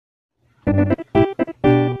Halo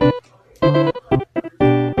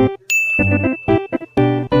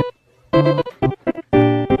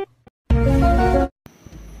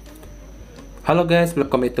guys,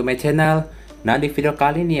 welcome back to my channel. Nah, di video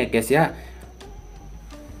kali ini ya guys ya,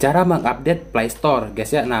 cara mengupdate Playstore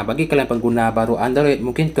guys ya. Nah, bagi kalian pengguna baru Android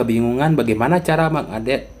mungkin kebingungan bagaimana cara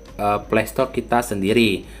mengupdate Playstore kita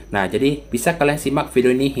sendiri. Nah, jadi bisa kalian simak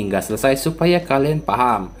video ini hingga selesai supaya kalian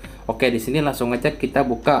paham. Oke, di sini langsung aja kita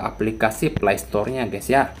buka aplikasi Playstore-nya guys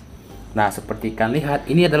ya. Nah, seperti kalian lihat,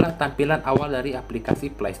 ini adalah tampilan awal dari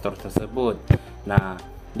aplikasi Playstore tersebut. Nah,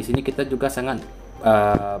 di sini kita juga sangat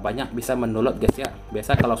banyak bisa mendownload guys ya.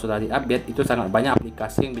 Biasa kalau sudah diupdate itu sangat banyak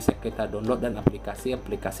aplikasi yang bisa kita download dan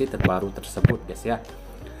aplikasi-aplikasi terbaru tersebut guys ya.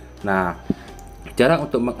 Nah, cara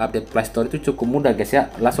untuk mengupdate Playstore itu cukup mudah guys ya.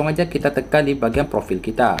 Langsung aja kita tekan di bagian profil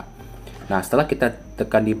kita. Nah, setelah kita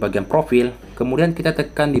tekan di bagian profil, kemudian kita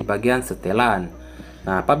tekan di bagian setelan.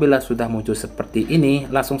 Nah, apabila sudah muncul seperti ini,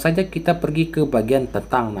 langsung saja kita pergi ke bagian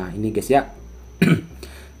tentang. Nah, ini guys ya.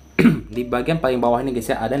 Di bagian paling bawah ini guys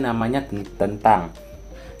ya, ada namanya tentang.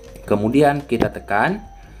 Kemudian kita tekan.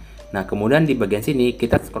 Nah, kemudian di bagian sini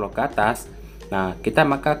kita scroll ke atas. Nah, kita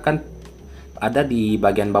maka akan ada di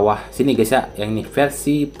bagian bawah sini guys ya, yang ini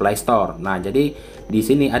versi Playstore. Nah, jadi di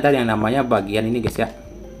sini ada yang namanya bagian ini guys ya,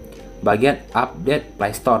 bagian update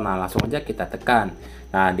Playstore. Nah, langsung aja kita tekan.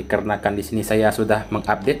 Nah, dikarenakan di sini saya sudah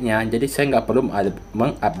mengupdate-nya, jadi saya nggak perlu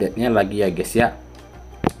mengupdate-nya lagi ya guys ya.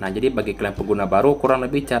 Nah, jadi bagi kalian pengguna baru kurang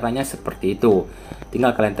lebih caranya seperti itu.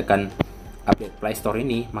 Tinggal kalian tekan update Playstore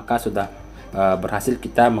ini, maka sudah berhasil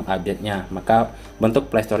kita mengupdate-nya. Maka bentuk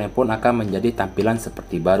Playstore-nya pun akan menjadi tampilan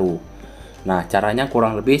seperti baru. Nah, caranya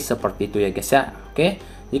kurang lebih seperti itu ya guys ya. Oke,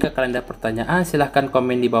 jika kalian ada pertanyaan silahkan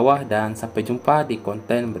komen di bawah dan sampai jumpa di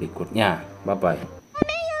konten berikutnya. Bye bye.